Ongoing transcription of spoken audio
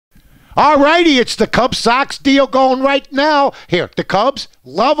All righty, it's the Cubs Sox deal going right now. Here, the Cubs,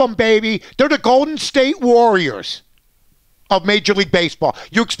 love them, baby. They're the Golden State Warriors of Major League Baseball.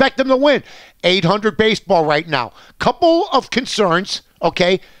 You expect them to win. 800 baseball right now. Couple of concerns,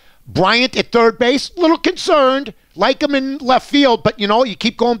 okay? Bryant at third base, little concerned. Like him in left field, but, you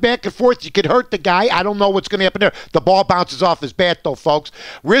keep going back and forth. You could hurt the guy. I don't know what's going to happen there. The ball bounces off his bat, though, folks.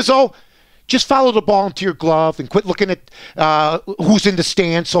 Rizzo, just follow the ball into your glove and quit looking at who's in the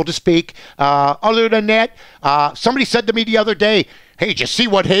stand, so to speak. Other than that, somebody said to me the other day, hey, did you see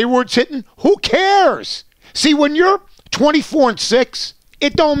what Hayward's hitting? Who cares? See, when you're 24-6,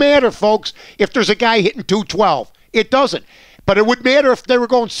 it don't matter, folks, if there's a guy hitting 212. It doesn't. But it would matter if they were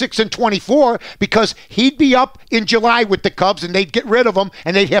going 6-24 because he'd be up in July with the Cubs and they'd get rid of him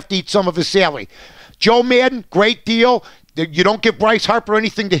and they'd have to eat some of his salary. Joe Madden, great deal. You don't give Bryce Harper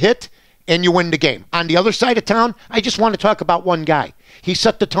anything to hit, and you win the game. On the other side of town, I just want to talk about one guy. He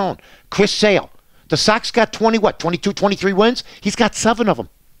set the tone. Chris Sale. The Sox got 22, 23 wins? He's got 7 of them.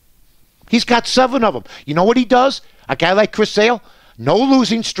 He's got 7 of them. You know what he does? A guy like Chris Sale, no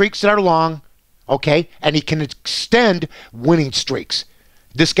losing streaks that are long, okay? And he can extend winning streaks.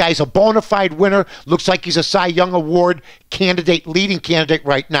 This guy's a bona fide winner. Looks like he's a Cy Young Award candidate, leading candidate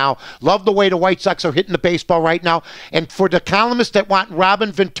right now. Love the way the White Sox are hitting the baseball right now. And for the columnists that want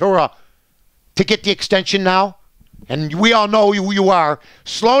Robin Ventura to get the extension now, and we all know who you are,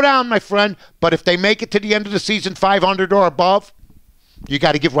 slow down, my friend. But if they make it to the end of the season 500 or above, you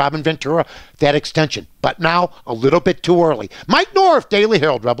got to give Robin Ventura that extension. But now, a little bit too early. Mike North, Daily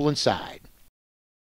Herald, Rebel Inside.